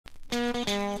Well,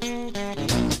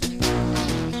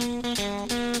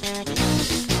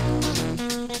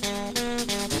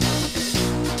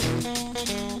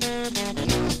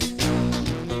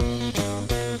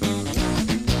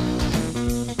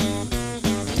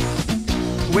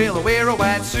 I wear a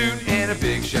white suit and a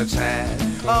big chef's hat.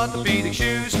 Orthopedic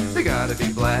shoes, they gotta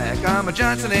be black. I'm a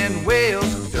Johnson and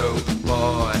Wales dough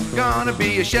boy. Gonna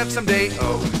be a chef someday,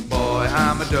 oh boy.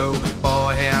 I'm a dough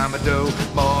boy, hey, I'm a dough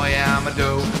boy, I'm a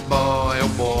dough boy, oh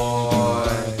boy.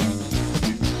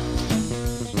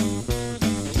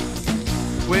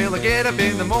 Well, I get up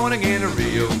in the morning in a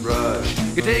real rush.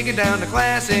 Get taken down to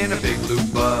class in a big blue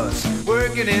bus.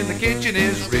 Working in the kitchen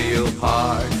is real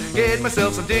hard. Get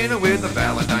myself some dinner with a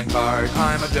Valentine card.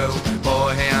 I'm a dough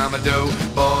boy, hey, I'm a dough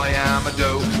boy, I'm a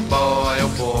dough boy,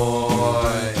 oh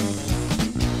boy.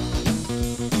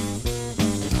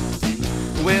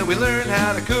 Well, we learn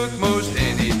how to cook most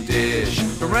any dish,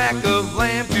 from rack of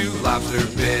lamb to lobster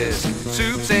bisque,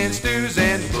 soups and stews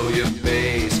and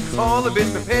bouillabaisse. All of it's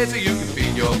prepared so you can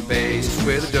feed your face.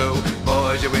 We're the dough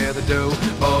boys, yeah, we're the dough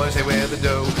boys, hey, we're the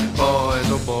dough boys,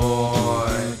 oh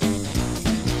boy.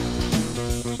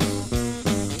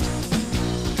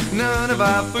 None of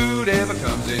our food ever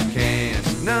comes in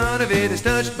cans. None of it is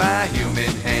touched by human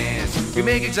hands. We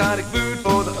make exotic food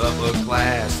for the upper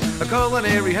class. A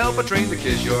culinary helper trained to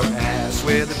kiss your ass.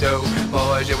 We're the dough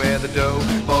boys, yeah, we're the dough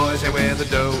boys, yeah, we're the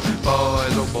dough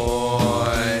boys, oh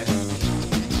boy.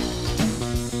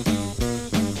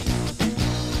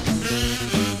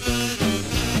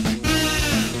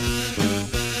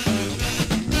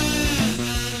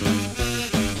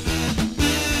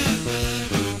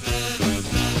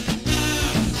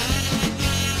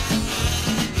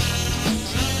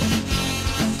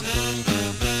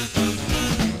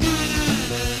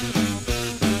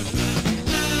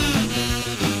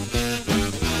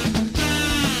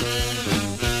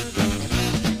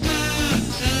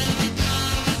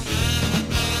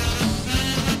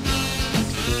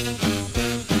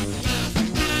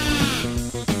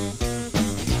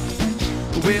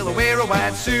 Well, I wear a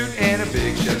white suit and a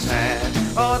big chef's hat.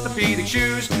 Orthopedic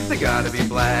shoes, they gotta be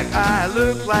black. I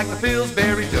look like the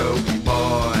Pillsbury dough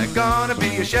boy. Gonna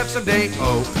be a chef someday,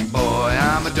 oh boy.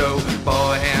 I'm a dough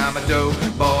boy, hey, I'm a dough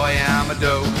boy, I'm a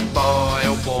dough boy,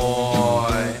 oh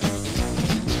boy.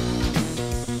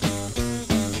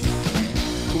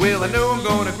 Well, I know I'm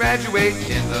gonna graduate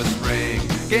in the spring.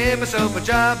 Get myself a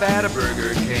job at a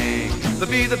Burger King. They'll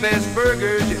be the best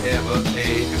burgers you ever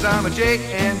ate. Cause I'm a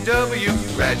J&W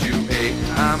graduate.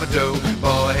 I'm a dough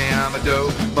boy, hey, I'm a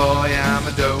dough boy, I'm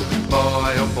a dough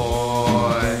boy, oh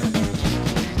boy.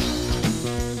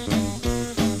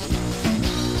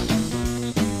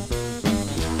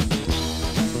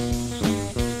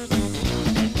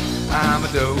 I'm a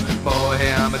dough boy,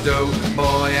 hey, I'm a dough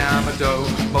boy, I'm a dough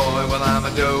boy. Well, I'm a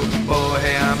dough boy,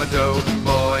 hey, I'm a dough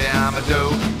boy, I'm a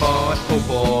dough boy, oh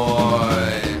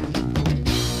boy.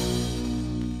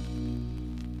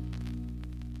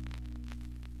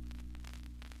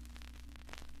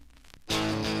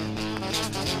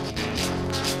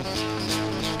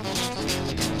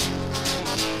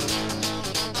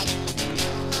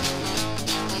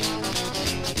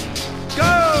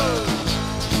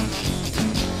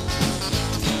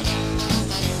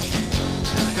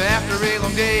 After a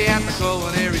long day at the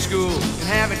culinary school and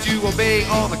having to obey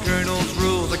all the colonel's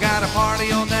rules, I got a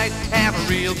party all night, have a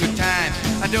real good time.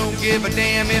 I don't give a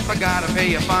damn if I gotta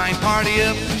pay a fine. Party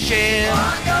up, chef.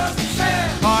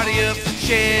 Party up,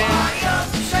 chef.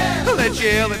 Let's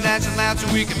yell and dance and loud so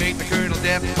we can make the colonel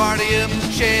deaf. Party up,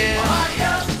 chef.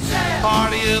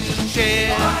 Party up,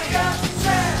 chef.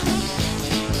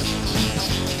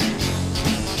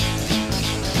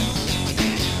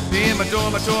 In my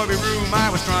dormitory room I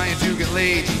was trying to get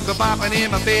laid, so bopping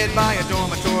in my bed by a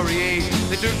dormitory aide.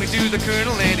 They took me to the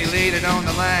colonel and he laid it on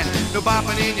the line. No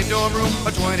bopping in your dorm room,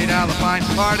 a $20 fine.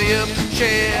 Party up,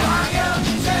 chef.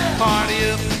 Party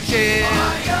up, chef.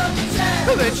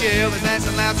 Let's yell and dance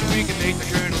and loud so we can make the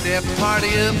colonel deaf. Party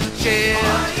up, chef.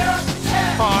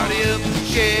 Party up,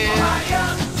 chef.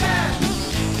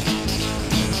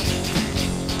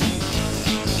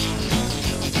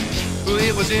 Well,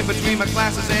 it was in between my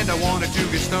classes and I wanted to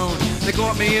get stoned. They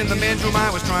caught me in the men's room, I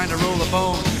was trying to roll a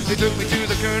bone. They took me to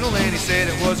the colonel and he said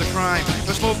it was a crime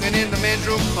for smoking in the men's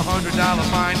room, $100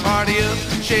 fine. Party up,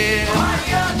 chef.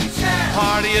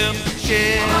 Party up,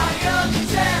 chef.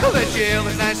 Let's yell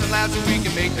as nice and loud so we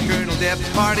can make the colonel deaf.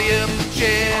 Party up,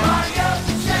 chef.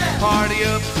 Party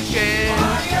up, chef.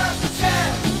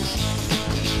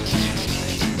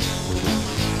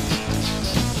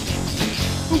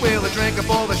 Well, I drank up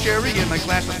all the sherry in my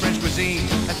glass of French cuisine.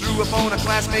 I threw up on a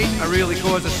classmate, I really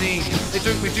caused a scene. They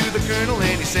took me to the colonel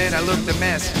and he said I looked a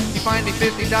mess. He fined me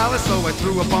 $50, so I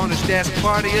threw up on his desk.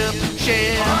 Party up,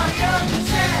 share.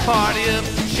 Party up,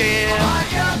 share.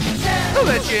 Oh,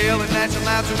 let's yell and that's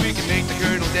loud so we can make the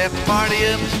colonel deaf. Party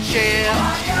up, share.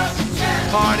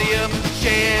 Party up,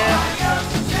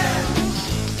 share.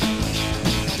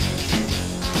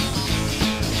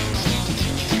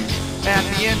 At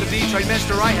the end of the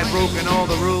trimester I had broken all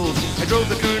the rules. I drove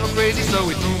the colonel crazy so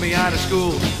he threw me out of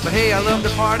school. But hey, I love to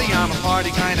party, I'm a party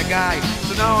kind of guy.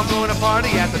 So now I'm going to party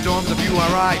at the dorms of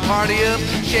URI. Party up,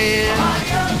 share.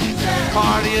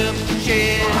 Party up,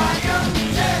 share.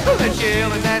 Let's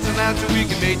yell and dance loud so we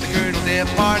can make the colonel deaf.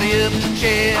 Party up,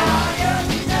 share.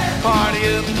 Party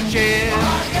up, share.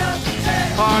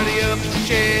 Party up,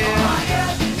 share.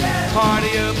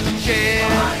 Party up, share.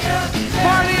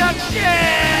 Party up,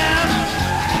 share.